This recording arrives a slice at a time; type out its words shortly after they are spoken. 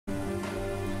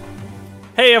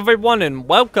Hey everyone, and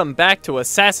welcome back to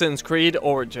Assassin's Creed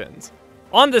Origins.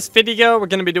 On this video, we're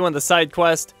going to be doing the side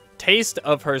quest, Taste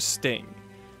of Her Sting.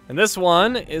 And this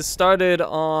one is started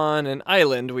on an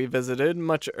island we visited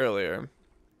much earlier.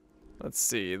 Let's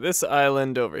see, this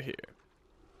island over here.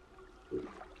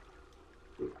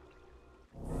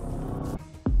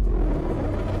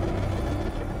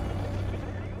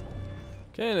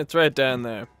 Okay, and it's right down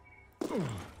there.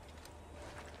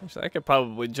 Actually, I could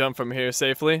probably jump from here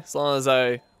safely, as long as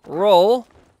I roll.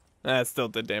 That still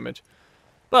did damage,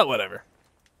 but whatever.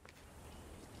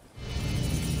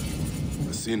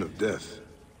 The scene of death.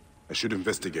 I should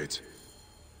investigate.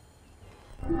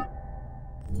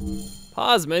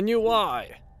 Pause menu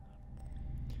Y.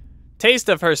 Taste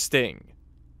of Her Sting.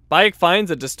 Bayek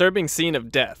finds a disturbing scene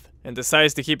of death and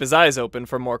decides to keep his eyes open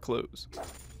for more clues.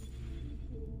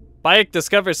 Bayek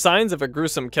discovers signs of a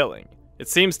gruesome killing. It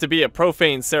seems to be a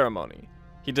profane ceremony.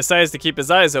 He decides to keep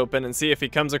his eyes open and see if he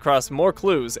comes across more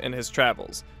clues in his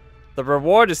travels. The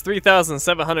reward is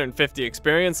 3,750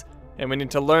 experience, and we need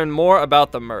to learn more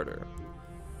about the murder.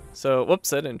 So,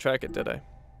 whoops, I didn't track it, did I?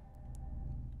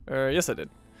 Yes I did.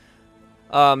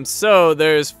 So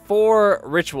there's 4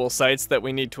 ritual sites that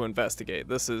we need to investigate.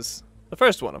 This is the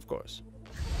first one, of course.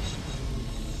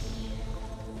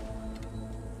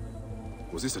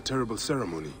 Was this a terrible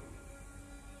ceremony?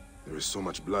 There is so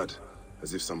much blood,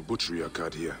 as if some butchery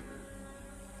occurred here.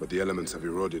 But the elements have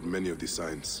eroded many of the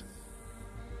signs.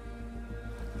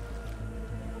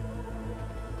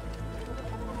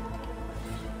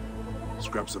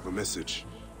 Scraps of a message.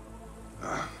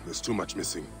 There's too much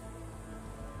missing.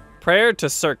 Prayer to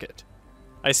Circuit.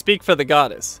 I speak for the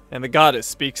goddess, and the goddess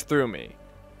speaks through me.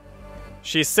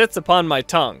 She sits upon my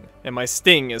tongue, and my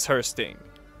sting is her sting.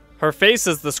 Her face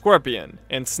is the scorpion,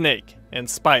 and snake, and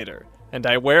spider, and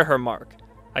I wear her mark.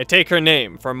 I take her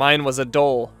name, for mine was a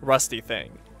dull, rusty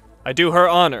thing. I do her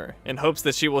honor, in hopes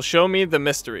that she will show me the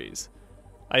mysteries.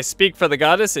 I speak for the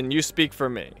goddess, and you speak for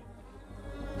me.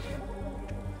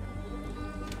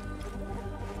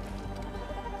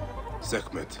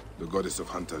 Sekhmet, the goddess of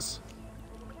hunters.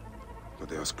 But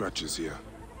there are scratches here,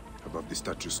 above the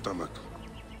statue's stomach.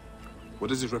 What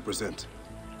does it represent?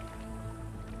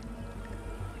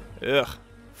 Ugh,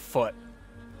 foot.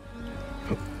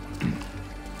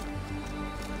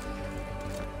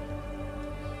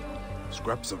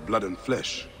 Scraps of blood and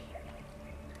flesh.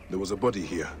 There was a body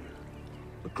here.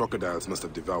 The crocodiles must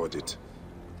have devoured it.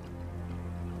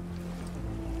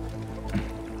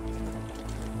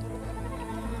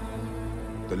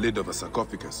 The lid of a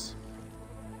sarcophagus.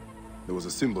 There was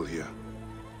a symbol here,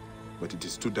 but it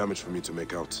is too damaged for me to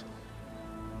make out.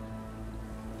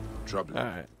 Troubling. All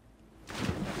right.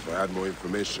 If I had more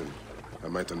information, I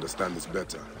might understand this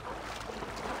better.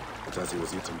 But as he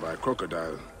was eaten by a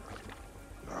crocodile,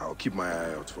 I'll keep my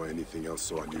eye out for anything else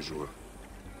so unusual.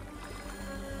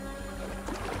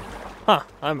 Huh,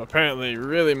 I'm apparently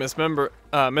really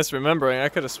misremembering. I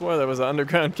could have swore there was an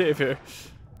underground cave here.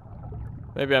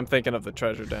 Maybe I'm thinking of the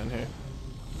treasure down here.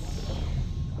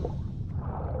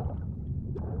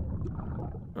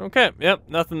 Okay, yep,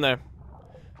 nothing there.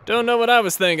 Don't know what I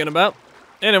was thinking about.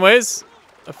 Anyways,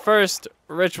 the first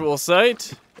ritual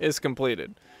site is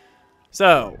completed.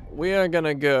 So, we are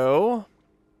gonna go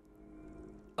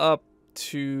up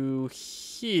to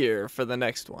here for the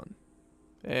next one.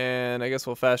 And I guess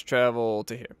we'll fast travel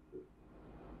to here.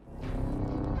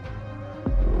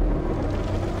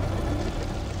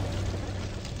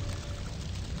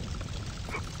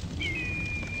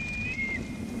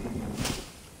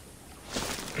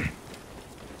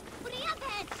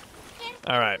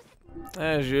 Alright,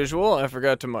 as usual, I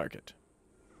forgot to mark it.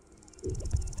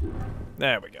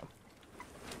 There we go.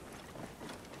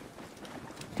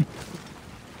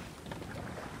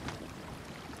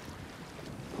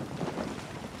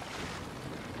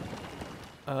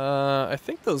 I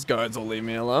think those guards will leave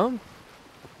me alone.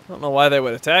 I don't know why they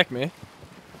would attack me.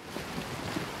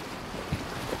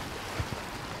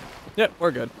 Yep,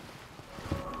 we're good.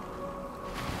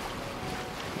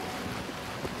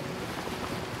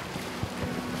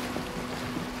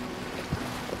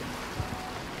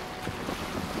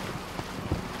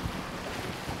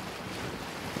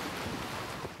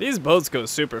 These boats go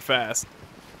super fast.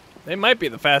 They might be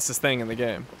the fastest thing in the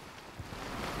game.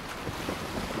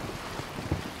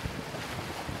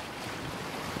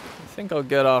 I think I'll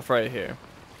get off right here.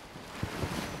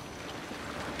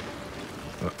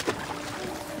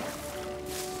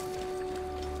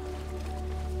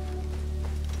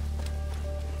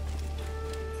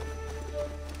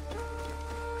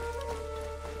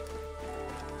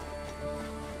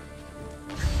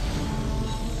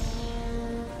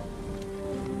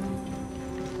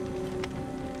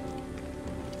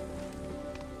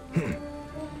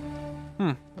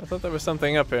 thought there was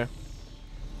something up here.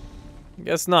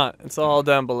 Guess not. It's all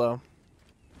down below.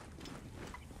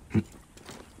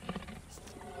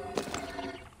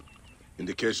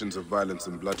 Indications of violence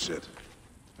and bloodshed.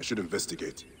 I should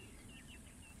investigate.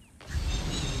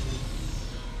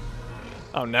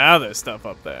 Oh, now there's stuff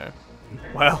up there.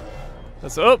 Well,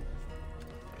 that's up.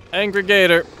 Angry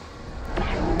Gator.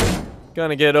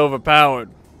 Gonna get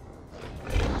overpowered.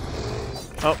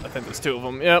 Oh, I think there's two of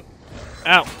them. Yep.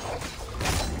 Ow.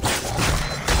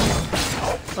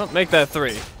 Oh, make that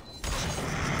three.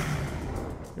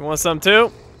 You want some too?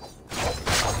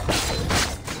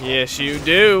 Yes, you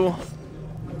do.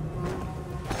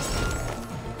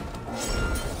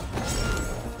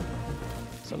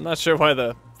 So I'm not sure why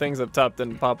the things up top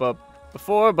didn't pop up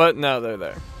before, but now they're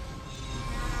there.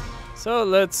 So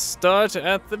let's start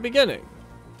at the beginning.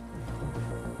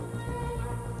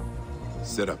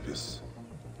 Serapis,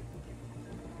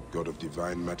 God of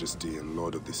divine majesty and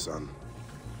Lord of the sun.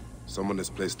 Someone has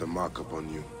placed a mark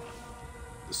upon you.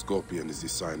 The scorpion is the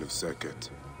sign of Serket.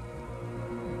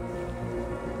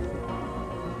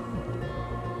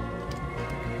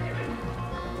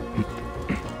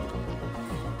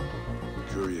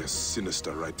 Curious,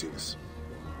 sinister writings.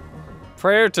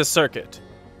 Prayer to Serket.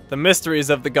 The mysteries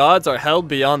of the gods are held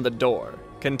beyond the door,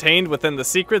 contained within the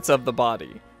secrets of the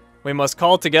body. We must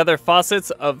call together facets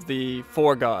of the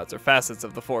four gods.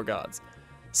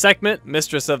 Sekhmet,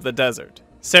 mistress of the desert.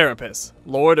 Serapis,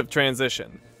 lord of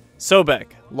transition.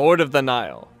 Sobek, lord of the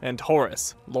Nile. And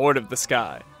Horus, lord of the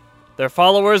sky. Their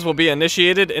followers will be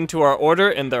initiated into our order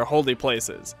in their holy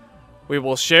places. We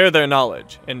will share their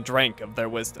knowledge and drink of their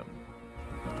wisdom.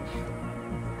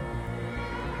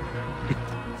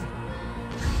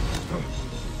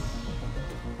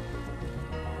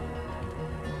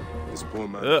 This poor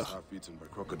man was half-eaten by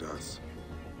crocodiles,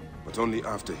 but only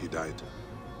after he died.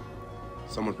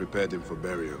 Someone prepared him for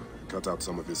burial and cut out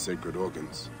some of his sacred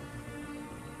organs.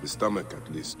 His stomach, at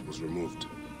least, was removed.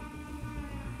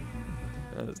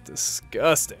 That is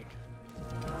disgusting.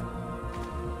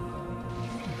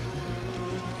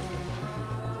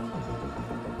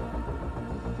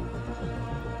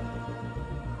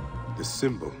 This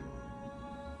symbol,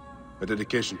 a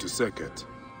dedication to Serket,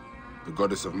 the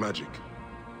goddess of magic,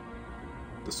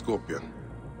 the scorpion.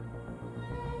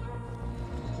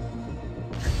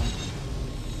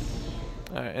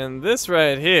 Alright, and this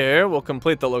right here will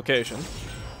complete the location.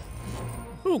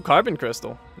 Ooh, carbon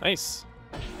crystal. Nice.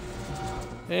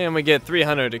 And we get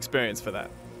 300 experience for that.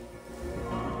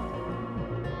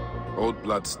 Old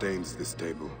blood stains this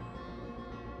table.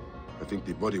 I think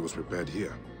the body was prepared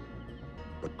here,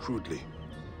 but crudely.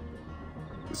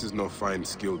 This is no fine,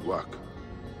 skilled work.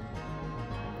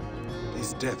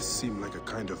 These deaths seem like a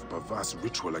kind of perverse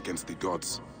ritual against the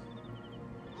gods.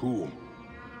 Who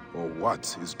or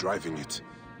what is driving it?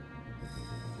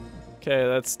 Okay,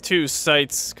 that's 2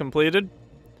 sites completed.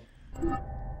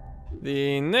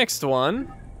 The next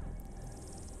one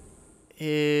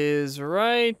is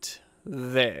right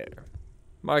there.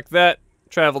 Mark that,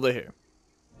 travel to here.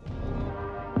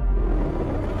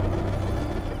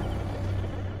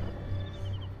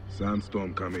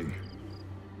 Sandstorm coming.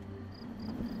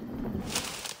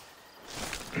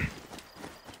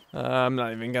 I'm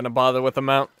not even gonna bother with the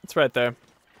mount. It's right there.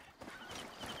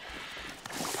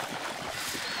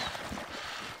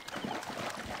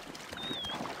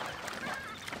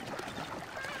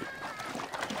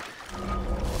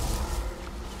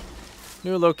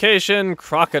 New location,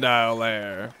 crocodile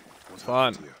lair.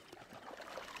 Fun.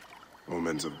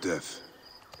 Omens of death.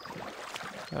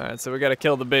 Alright, so we gotta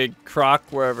kill the big croc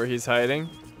wherever he's hiding.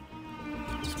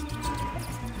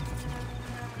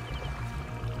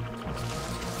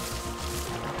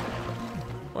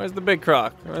 Where's the big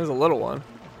croc? There's a little one.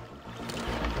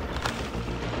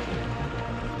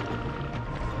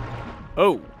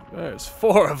 Oh, there's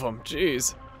 4 of them.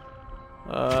 Jeez.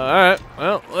 Alright,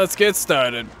 well, let's get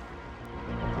started.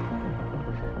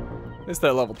 At least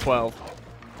they're level 12.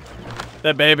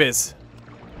 They're babies.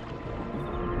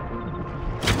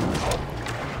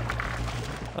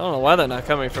 I don't know why they're not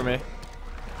coming for me.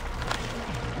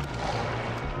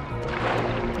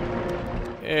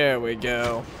 Here we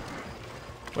go.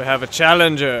 We have a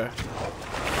challenger.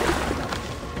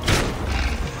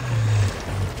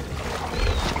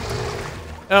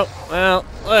 Oh, well,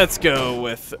 let's go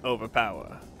with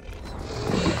overpower.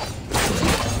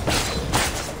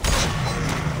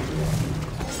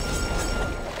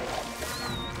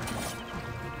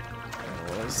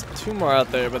 Oh, there's 2 more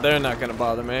out there, but they're not gonna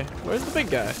bother me. Where's the big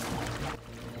guy?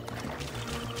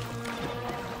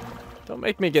 Don't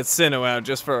make me get Sinnoh out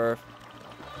just for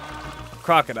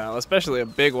crocodile, especially a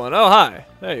big one. Oh, hi.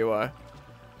 There you are.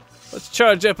 Let's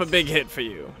charge up a big hit for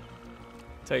you.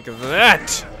 Take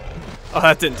that! Oh,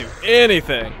 that didn't do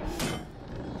anything.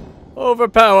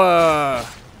 Overpower!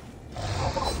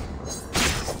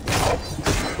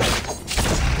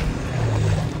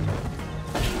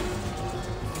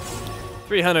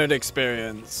 $300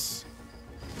 experience.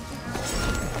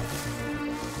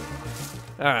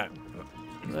 Alright.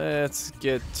 Let's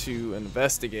get to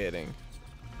investigating.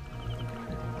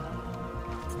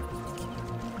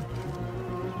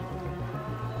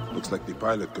 Looks like the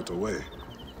pilot got away,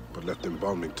 but left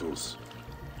embalming tools.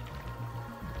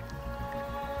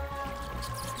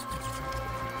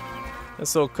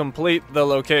 This will complete the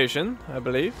location, I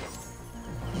believe.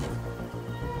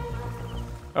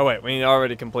 Oh wait, we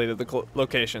already completed the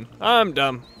location. I'm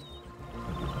dumb.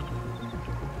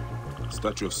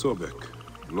 Statue of Sobek,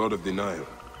 Lord of the Nile.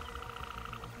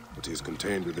 But he is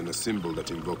contained within a symbol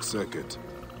that invokes Serket,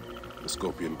 the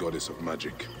scorpion goddess of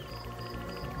magic.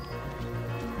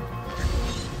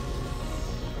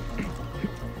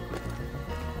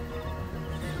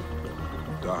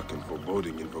 Dark and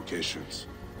foreboding invocations.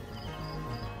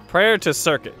 Prayer to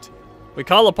Serket. We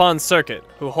call upon Serket,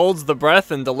 who holds the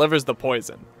breath and delivers the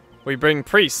poison. We bring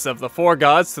priests of the four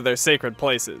gods to their sacred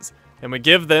places, and we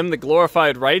give them the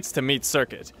glorified rights to meet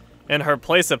Serket, in her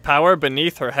place of power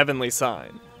beneath her heavenly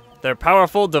sign. Their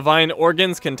powerful divine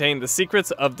organs contain the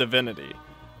secrets of divinity.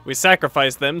 We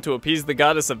sacrifice them to appease the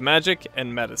goddess of magic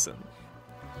and medicine.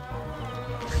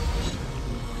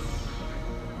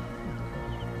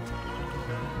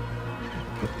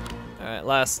 Alright,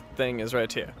 last thing is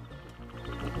right here.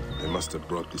 They must have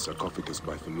brought the sarcophagus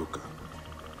by Fenuca.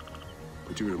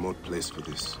 Pretty remote place for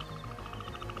this.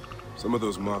 Some of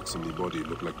those marks on the body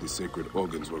look like the sacred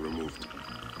organs were removed.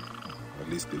 At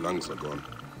least the lungs are gone.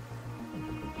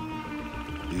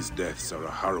 These deaths are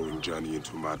a harrowing journey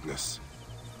into madness.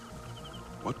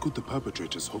 What could the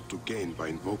perpetrators hope to gain by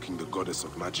invoking the goddess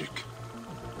of magic?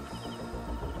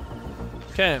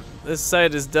 Okay, this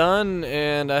site is done,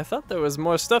 and I thought there was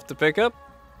more stuff to pick up,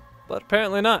 but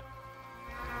apparently not.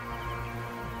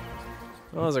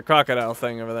 Oh, there's a crocodile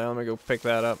thing over there. Let me go pick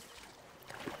that up.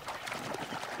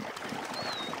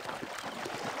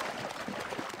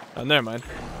 Oh, never mind.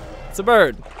 It's a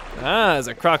bird. Ah, there's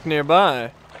a croc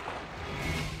nearby.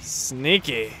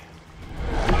 Sneaky.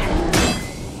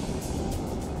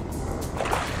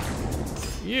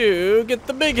 You get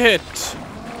the big hit.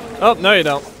 Oh, no you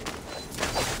don't.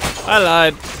 I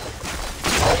lied.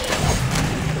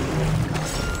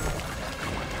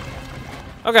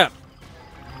 Okay.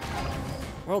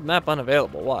 World map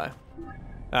unavailable. Why?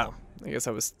 Oh, I guess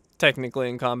I was technically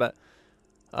in combat.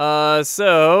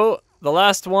 So the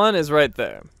last one is right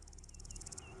there.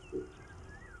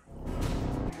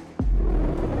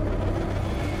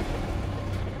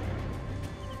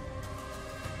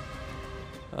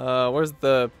 Where's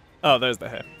the... Oh, there's the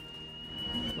head.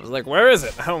 I was like, where is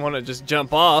it? I don't want to just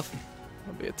jump off.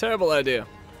 That'd be a terrible idea.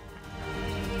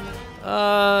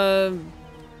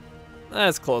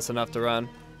 That's close enough to run.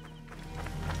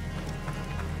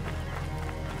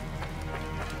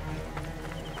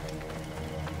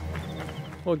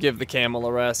 We'll give the camel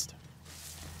a rest.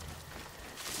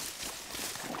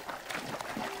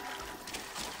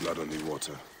 Blood on the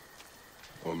water.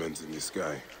 Omens in the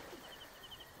sky.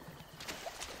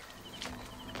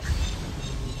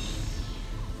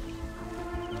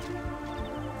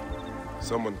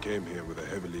 Someone came here with a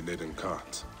heavily laden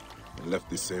cart and left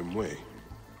the same way,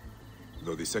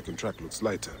 though the second track looks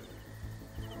lighter.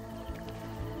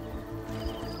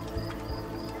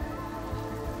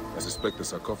 I suspect the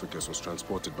sarcophagus was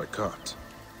transported by cart.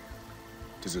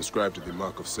 It is inscribed with the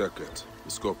mark of Serket,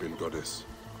 the scorpion goddess.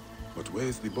 But where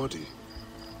is the body?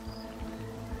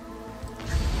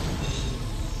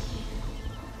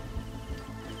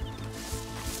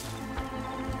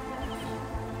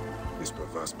 This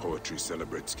perverse poetry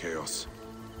celebrates chaos.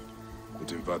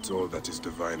 It inverts all that is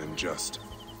divine and just.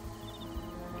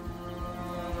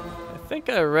 I think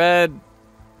I read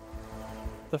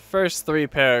the first 3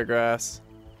 paragraphs.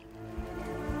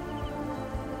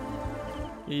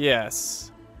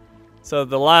 Yes. So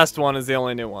the last one is the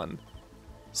only new one.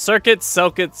 Serket,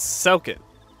 Selket, Selket,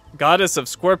 goddess of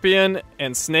scorpion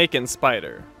and snake and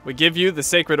spider. We give you the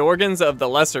sacred organs of the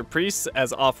lesser priests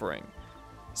as offering.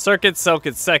 Serket,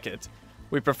 Selket, Seket.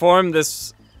 We perform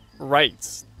these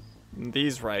rites,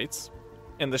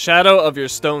 in the shadow of your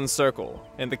stone circle,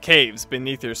 in the caves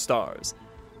beneath your stars.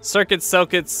 Serket,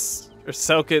 Selket,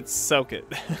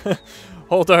 Selket.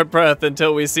 Hold our breath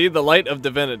until we see the light of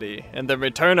divinity, and then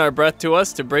return our breath to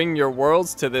us to bring your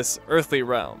worlds to this earthly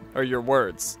realm, or your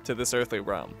words to this earthly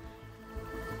realm.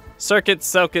 Serket,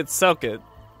 Selket, Selket.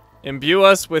 Imbue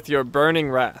us with your burning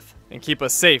wrath. and keep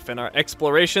us safe in our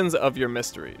explorations of your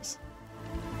mysteries.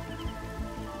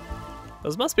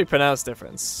 Those must be pronounced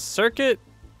different. Circuit,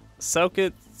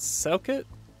 Selkit?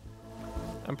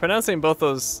 I'm pronouncing both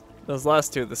those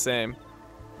last two the same.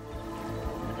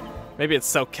 Maybe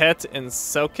it's Selket and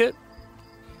Selkit?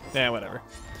 Yeah, whatever.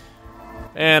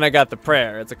 And I got the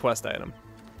prayer. It's a quest item.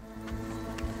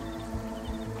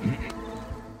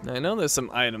 I know there's some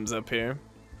items up here.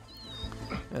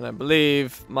 And I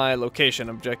believe my location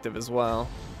objective as well.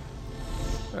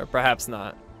 Or perhaps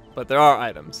not. But there are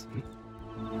items.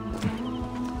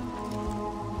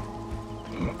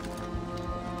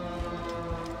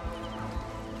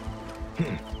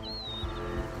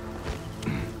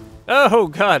 Oh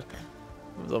god!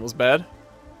 That was almost bad.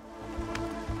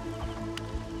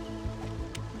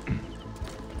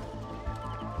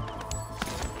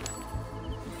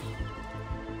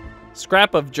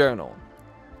 Scrap of journal.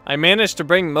 I managed to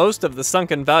bring most of the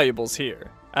sunken valuables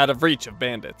here, out of reach of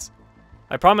bandits.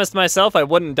 I promised myself I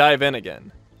wouldn't dive in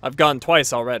again. I've gone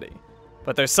twice already.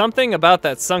 But there's something about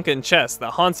that sunken chest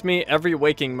that haunts me every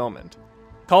waking moment.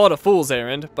 Call it a fool's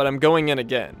errand, but I'm going in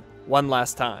again. One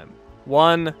last time.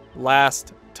 One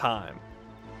last time.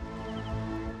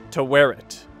 To wear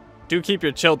it. Do keep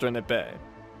your children at bay.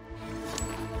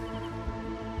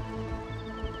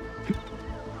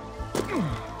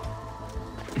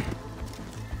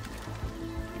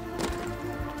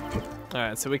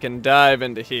 Alright, so we can dive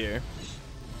into here.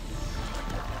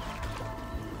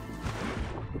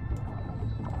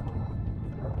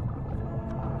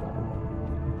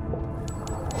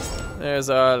 There's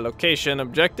our location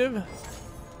objective.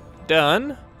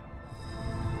 Done.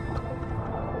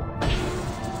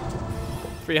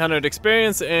 300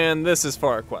 experience, and this is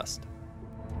for our quest.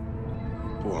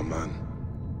 Poor man.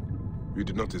 You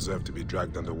did not deserve to be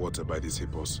dragged underwater by these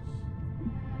hippos.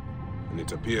 And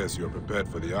it appears you are prepared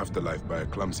for the afterlife by a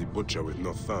clumsy butcher with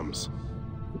no thumbs.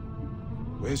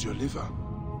 Where's your liver?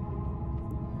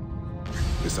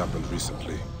 This happened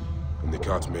recently, and the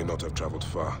cart may not have traveled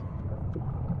far.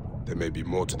 There may be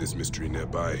more to this mystery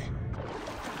nearby.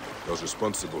 Those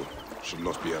responsible should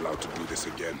not be allowed to do this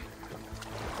again.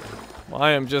 Well,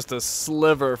 I am just a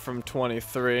sliver from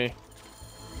 23.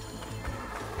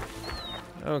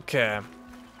 Okay.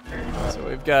 So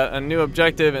we've got a new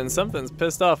objective and something's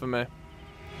pissed off at me.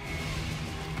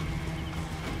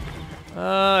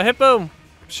 Hippo!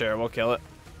 Sure, we'll kill it.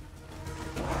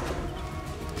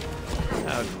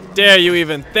 How dare you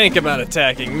even think about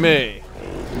attacking me?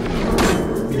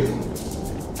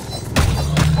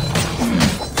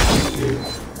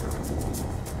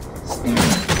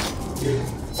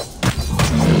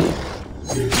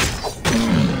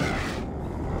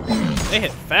 They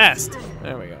hit fast.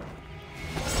 There we go.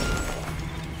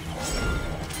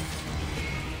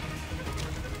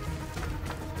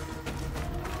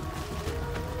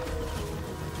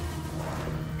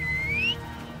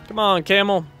 Come on,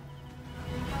 camel.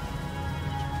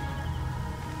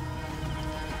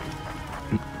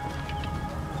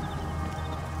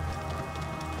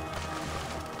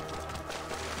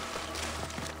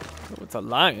 Oh, it's a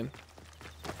lion.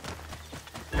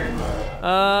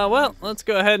 Well, let's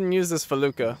go ahead and use this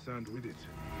felucca.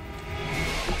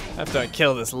 After I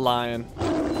kill this lion.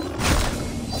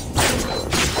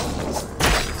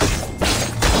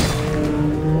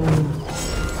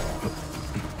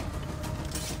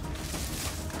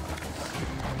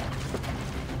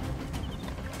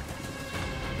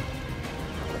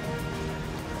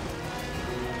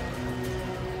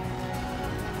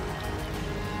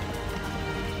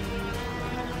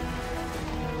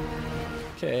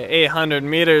 Okay, 800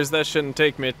 meters, that shouldn't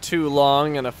take me too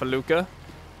long in a felucca.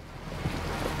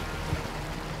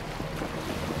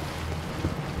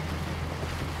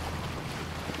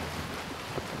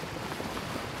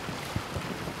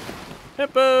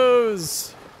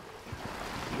 Hippos!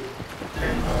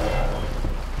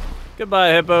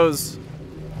 Goodbye, hippos.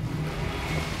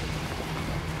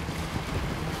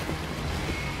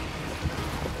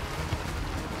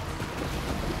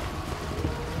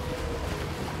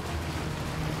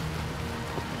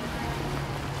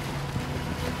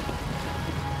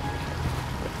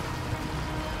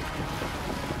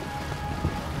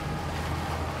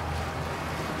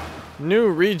 New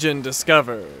region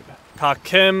discovered.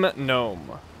 Kakim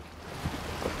Gnome.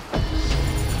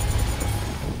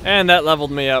 And that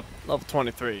leveled me up. Level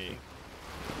 23.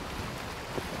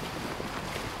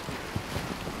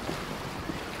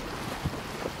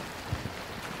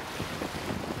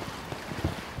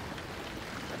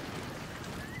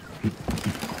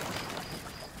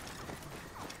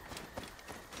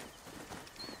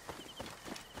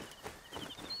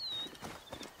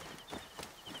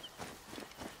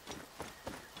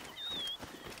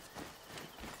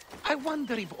 I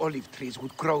wonder if olive trees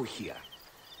would grow here.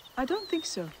 I don't think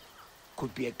so.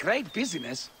 Could be a great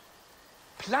business.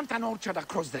 Plant an orchard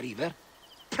across the river,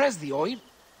 press the oil,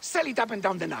 sell it up and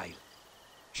down the Nile.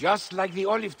 Just like the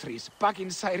olive trees back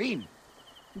in Cyrene.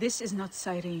 This is not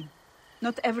Cyrene.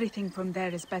 Not everything from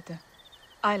there is better.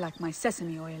 I like my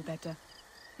sesame oil better.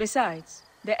 Besides,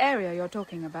 the area you're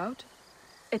talking about,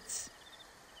 it's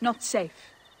not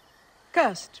safe.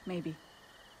 Cursed, maybe.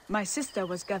 My sister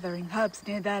was gathering herbs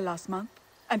near there last month,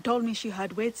 and told me she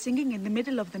heard weird singing in the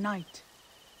middle of the night.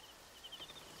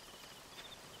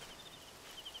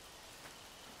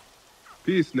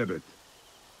 Peace, Nebet.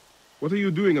 What are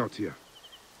you doing out here?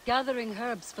 Gathering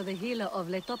herbs for the healer of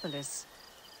Letopolis.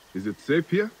 Is it safe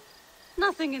here?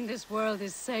 Nothing in this world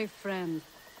is safe, friend.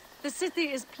 The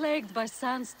city is plagued by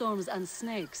sandstorms and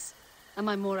snakes. Am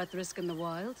I more at risk in the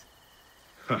wild?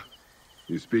 Ha!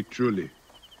 You speak truly.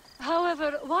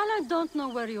 However, while I don't know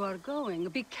where you are going,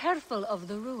 be careful of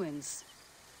the ruins.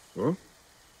 Oh?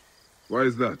 Why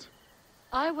is that?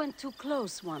 I went too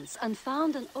close once and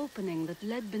found an opening that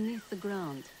led beneath the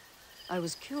ground. I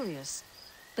was curious,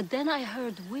 but then I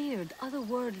heard weird,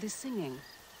 otherworldly singing,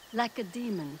 like a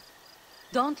demon.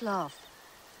 Don't laugh.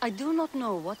 I do not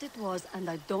know what it was, and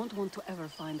I don't want to ever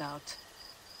find out.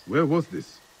 Where was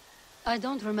this? I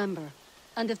don't remember.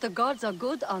 And if the gods are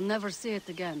good, I'll never see it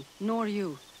again, nor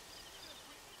you.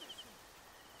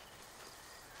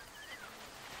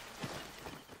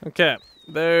 Okay,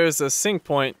 there's a sync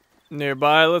point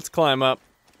nearby. Let's climb up.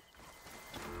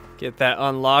 Get that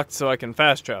unlocked so I can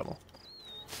fast travel.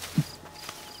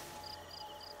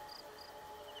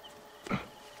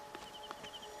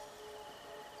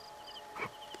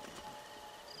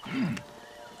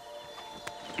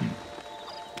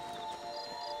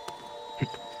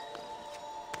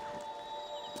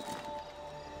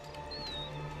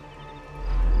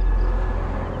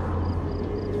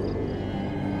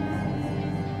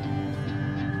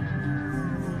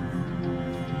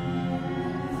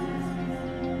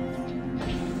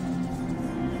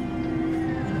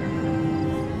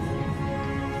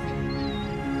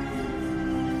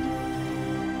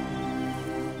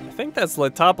 I think that's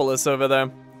Letopolis over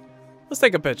there. Let's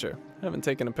take a picture. I haven't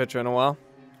taken a picture in a while.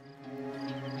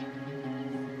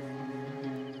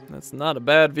 That's not a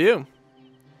bad view.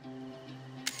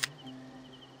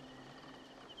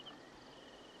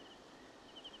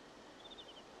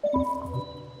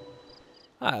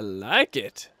 I like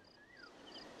it.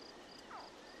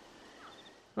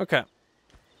 Okay.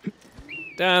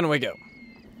 Down we go.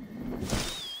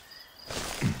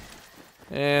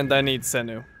 And I need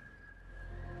Senu.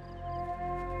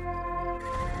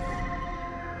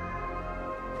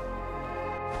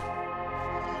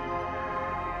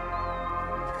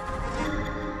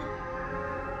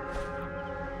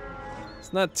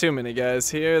 Not too many guys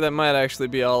here. That might actually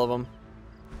be all of them.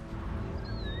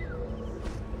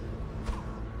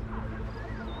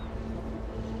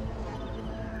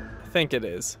 I think it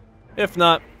is. If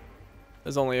not,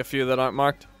 there's only a few that aren't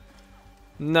marked.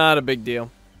 Not a big deal.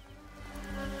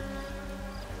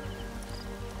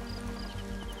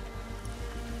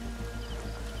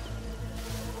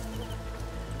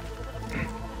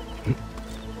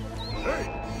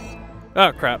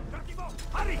 Oh, crap.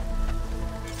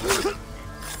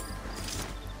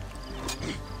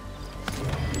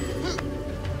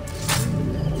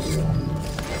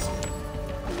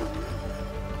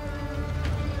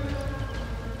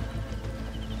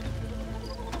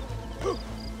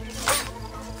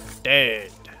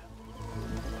 Dead.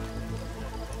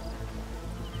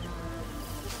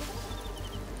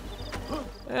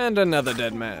 And another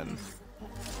dead man.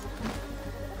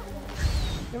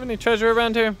 You have any treasure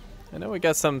around here? I know we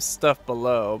got some stuff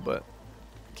below, but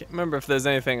can't remember if there's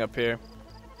anything up here.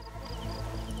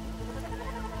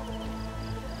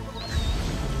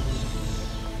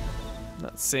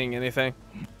 Not seeing anything.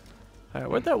 Alright,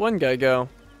 where'd that one guy go?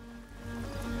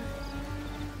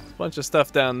 There's a bunch of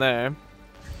stuff down there.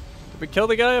 Did we kill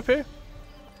the guy up here?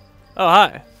 Oh,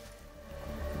 hi.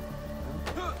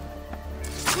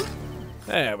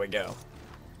 There we go.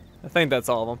 I think that's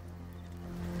all of them.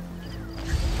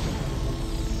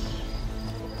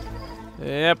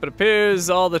 Yep, it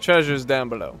appears all the treasure's down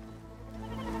below.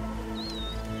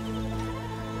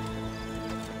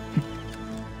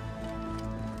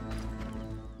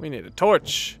 We need a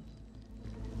torch.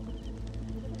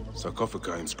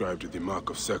 Sarcophagi inscribed with the mark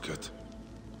of Sekhet.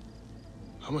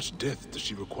 How much death does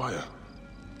she require?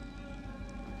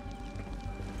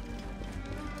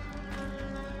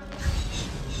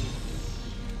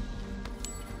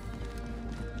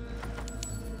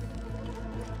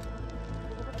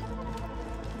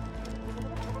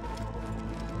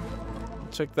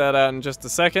 check that out in just a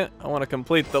second. I want to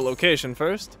complete the location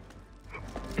first.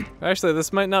 Actually,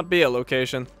 this might not be a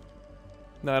location.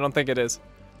 No, I don't think it is.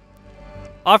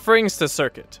 Offerings to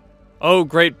Circuit. Oh,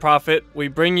 great prophet, we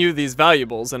bring you these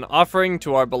valuables, an offering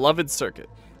to our beloved Circuit.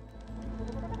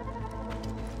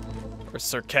 Or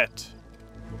Circuit.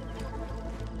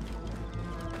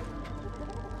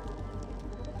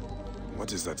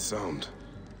 What is that sound?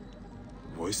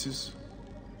 Voices?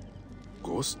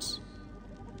 Ghosts?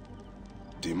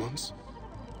 Demons?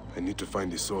 I need to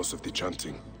find the source of the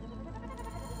chanting.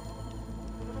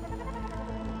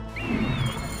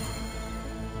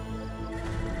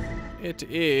 It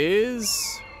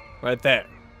is right there.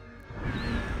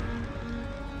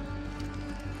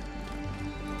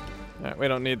 Alright, we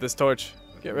don't need this torch.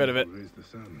 Get rid of it.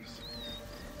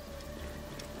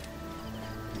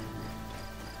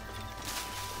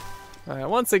 Alright,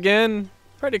 once again,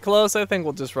 pretty close. I think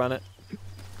we'll just run it.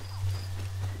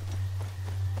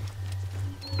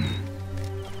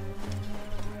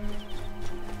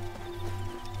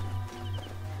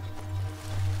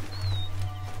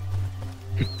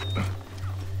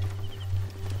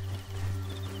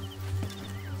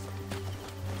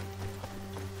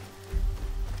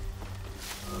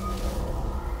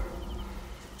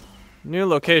 New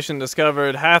location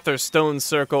discovered, Hathor Stone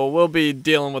Circle. We'll be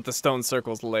dealing with the stone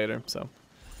circles later, so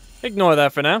ignore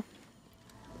that for now.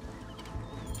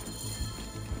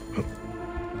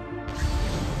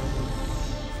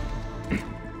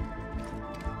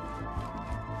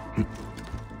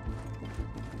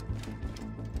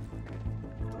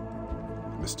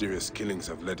 Mysterious killings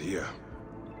have led here.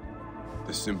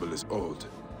 This symbol is old.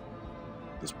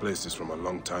 This place is from a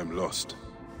long time lost.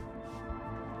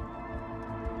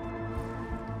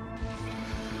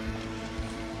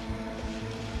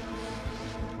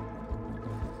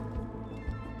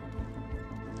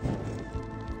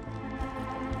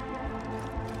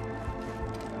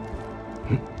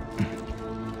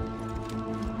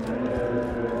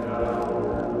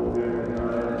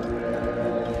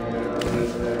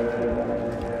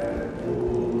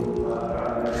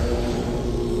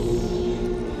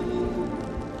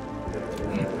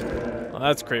 Well,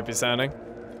 that's creepy sounding.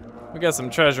 We got some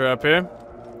treasure up here.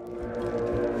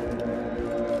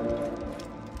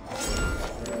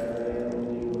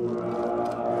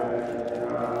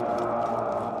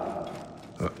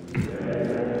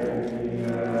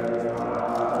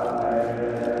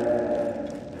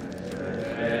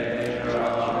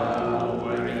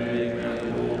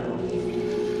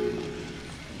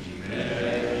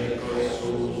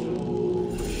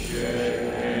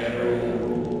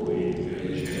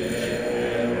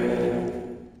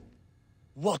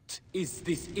 What is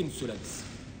this insolence?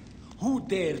 Who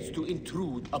dares to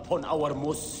intrude upon our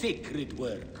most sacred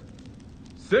work?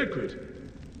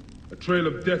 Sacred? A trail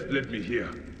of death led me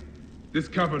here. This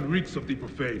cavern reeks of the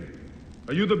profane.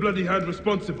 Are you the bloody hand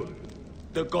responsible?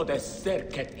 The goddess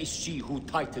Serket is she who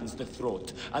tightens the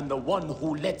throat, and the one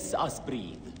who lets us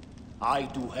breathe. I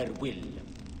do her will.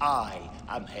 I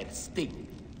am her sting.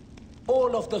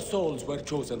 All of the souls were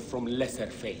chosen from lesser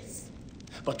faiths.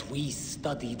 But we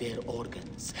study their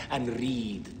organs and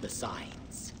read the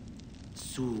signs.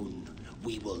 Soon,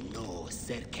 we will know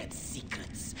Serket's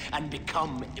secrets and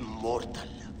become immortal.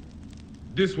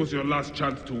 This was your last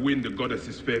chance to win the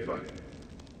goddess's favor.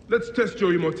 Let's test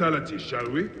your immortality, shall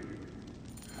we?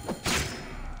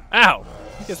 Ow!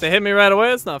 Guess they hit me right away.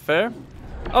 That's not fair.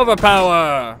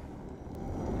 Overpower!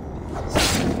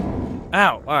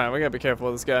 Ow! Alright, we gotta be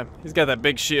careful with this guy. He's got that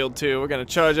big shield too. We're gonna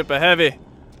charge up a heavy.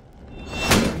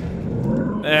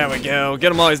 There we go.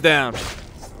 Get him while he's down.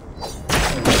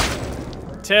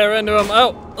 Tear into him.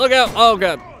 Oh, look out. Oh,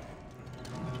 God.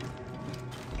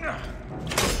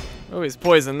 Oh, he's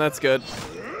poisoned. That's good.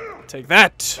 Take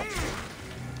that.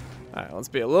 All right, let's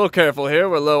be a little careful here.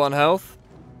 We're low on health.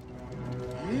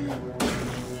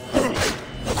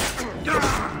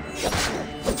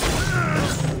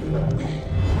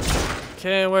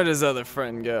 Okay, where does other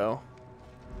friend go?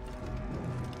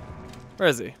 Where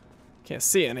is he? Can't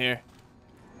see in here.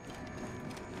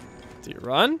 Did he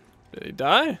run? Did he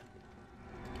die?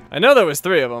 I know there was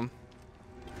 3 of them.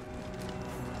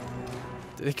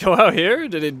 Did he go out here?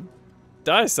 Did he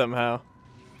die somehow?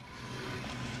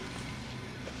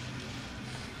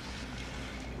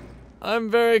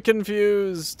 I'm very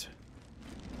confused.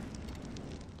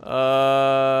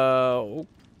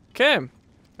 Okay.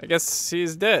 I guess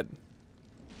he's dead.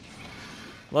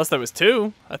 Unless there was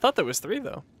 2. I thought there was 3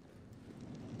 though.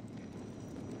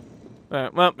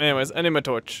 Alright, well, anyways, I need my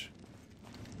torch.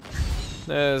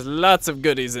 There's lots of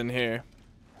goodies in here.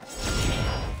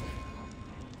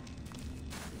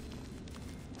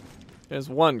 There's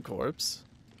 1 corpse.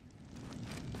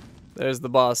 There's the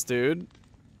boss dude.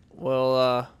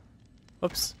 Well,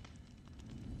 whoops.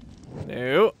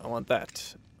 No, I want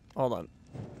that. Hold on.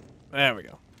 There we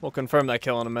go. We'll confirm that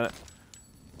kill in a minute.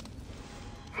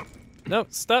 No,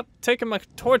 stop taking my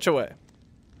torch away.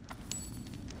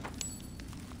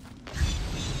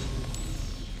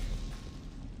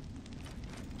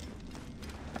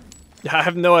 Yeah, I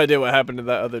have no idea what happened to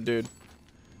that other dude.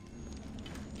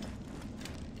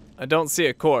 I don't see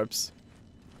a corpse.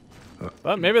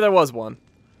 But maybe there was one.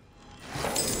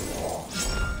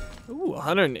 Ooh,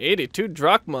 182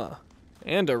 drachma.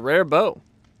 And a rare bow.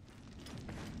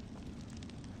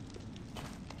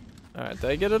 Alright, did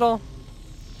I get it all?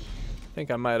 I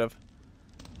think I might have.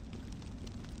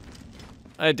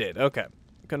 I did, okay.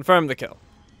 Confirm the kill.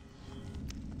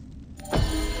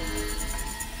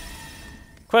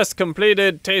 Quest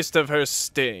completed, taste of her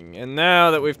sting. And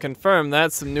now that we've confirmed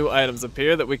that, some new items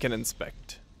appear that we can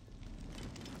inspect.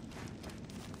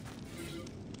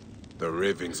 The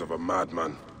ravings of a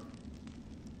madman.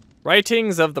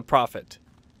 Writings of the Prophet.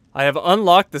 I have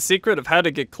unlocked the secret of how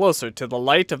to get closer to the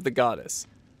light of the goddess.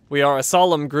 We are a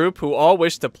solemn group who all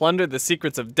wish to plunder the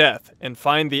secrets of death and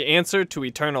find the answer to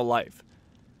eternal life.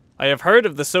 I have heard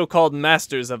of the so-called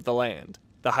masters of the land,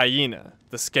 the hyena,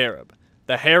 the scarab,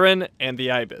 the heron, and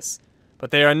the ibis,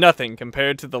 but they are nothing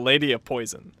compared to the Lady of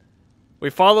Poison. We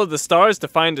follow the stars to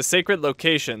find a sacred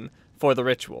location for the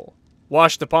ritual,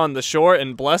 washed upon the shore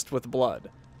and blessed with blood.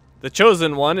 The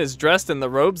chosen one is dressed in the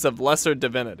robes of lesser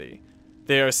divinity.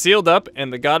 They are sealed up,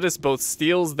 and the goddess both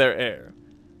steals their air.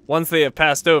 Once they have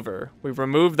passed over, we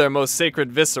remove their most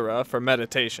sacred viscera for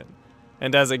meditation,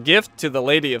 and as a gift to the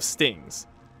Lady of Stings.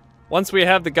 Once we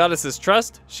have the goddess's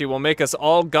trust, she will make us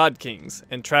all god kings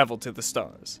and travel to the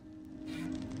stars.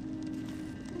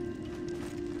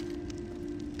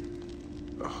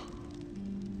 Oh,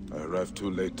 I arrived too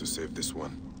late to save this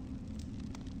one.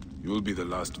 You will be the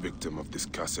last victim of this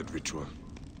cursed ritual.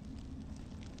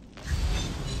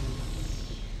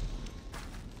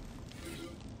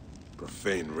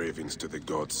 Profane ravings to the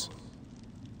gods.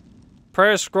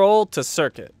 Prayer scroll to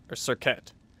Serket, or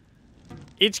Serket.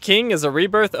 Each king is a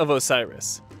rebirth of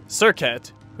Osiris.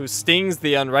 Serket, who stings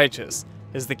the unrighteous,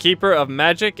 is the keeper of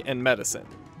magic and medicine.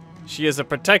 She is a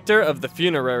protector of the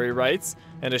funerary rites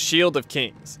and a shield of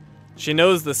kings. She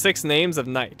knows the 6 names of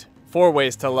night, 4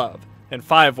 ways to love, and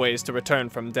 5 ways to return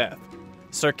from death.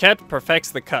 Serket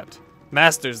perfects the cut,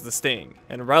 masters the sting,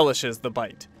 and relishes the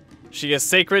bite. She is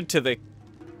sacred to the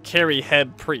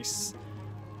carry-head priests,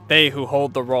 they who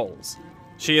hold the rolls.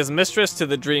 She is mistress to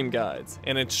the dream guides,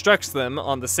 and instructs them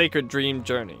on the sacred dream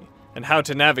journey, and how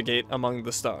to navigate among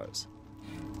the stars.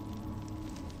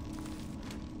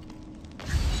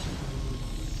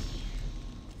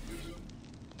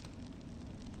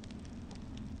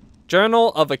 Journal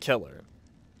of a Killer.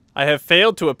 I have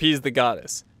failed to appease the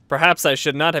goddess. Perhaps I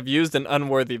should not have used an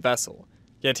unworthy vessel.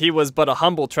 Yet he was but a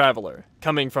humble traveler,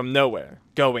 coming from nowhere,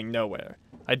 going nowhere.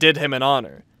 I did him an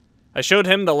honor. I showed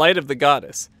him the light of the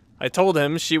goddess. I told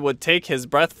him she would take his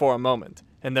breath for a moment,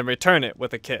 and then return it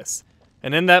with a kiss.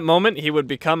 And in that moment he would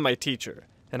become my teacher,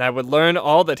 and I would learn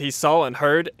all that he saw and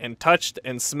heard, and touched,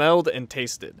 and smelled, and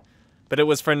tasted. But it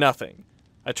was for nothing.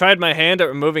 I tried my hand at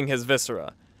removing his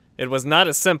viscera. It was not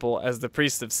as simple as the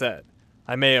priests have said.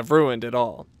 I may have ruined it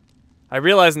all. I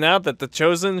realize now that the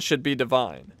chosen should be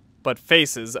divine, but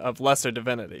faces of lesser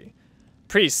divinity.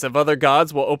 Priests of other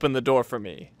gods will open the door for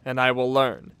me, and I will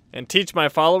learn, and teach my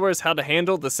followers how to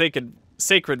handle the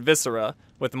sacred viscera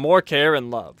with more care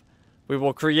and love. We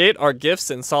will create our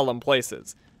gifts in solemn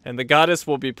places, and the goddess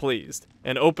will be pleased,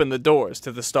 and open the doors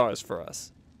to the stars for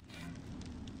us.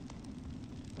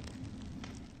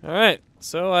 Alright,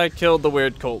 so I killed the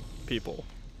weird cult people.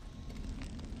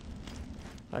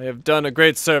 I have done a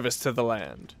great service to the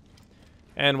land.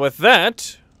 And with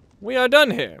that, we are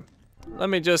done here. Let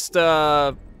me just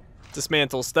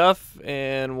dismantle stuff,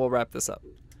 and we'll wrap this up.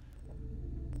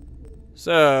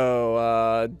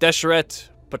 So, Deshret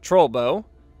Patrol Bow.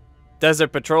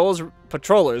 Desert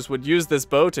patrollers would use this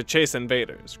bow to chase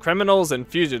invaders, criminals, and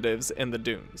fugitives in the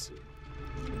dunes.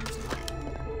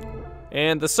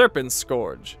 And the Serpent's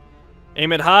Scourge.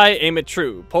 Aim it high, aim it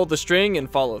true. Pull the string and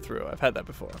follow through. I've had that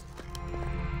before.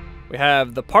 We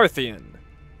have the Parthian.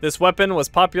 This weapon was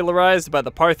popularized by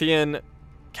the Parthian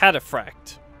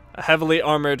Cataphract, a heavily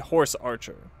armored horse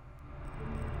archer.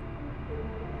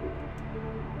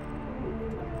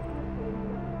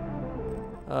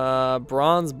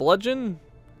 Bronze Bludgeon.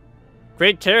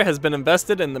 Great care has been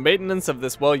invested in the maintenance of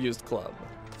this well-used club.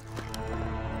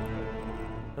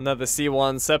 Another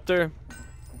C1 Scepter.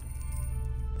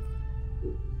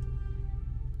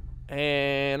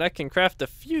 And I can craft a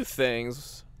few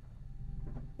things.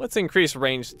 Let's increase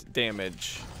ranged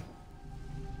damage.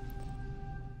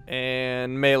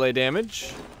 And melee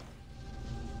damage.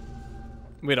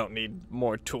 We don't need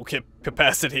more toolkit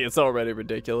capacity. It's already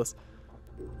ridiculous.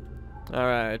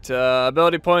 Alright,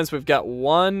 ability points, we've got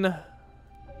 1. How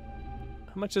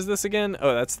much is this again?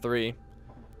 Oh, that's 3.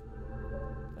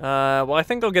 Well, I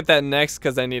think I'll get that next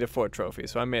because I need a 4 trophy,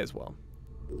 so I may as well.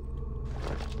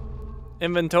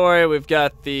 Inventory, we've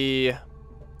got the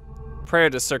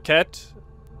Prayer to Serket.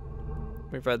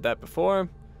 We've read that before.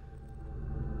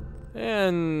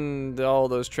 And all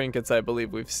those trinkets I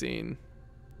believe we've seen.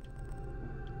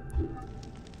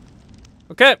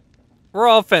 Okay, we're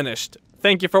all finished.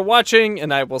 Thank you for watching,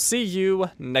 and I will see you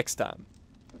next time.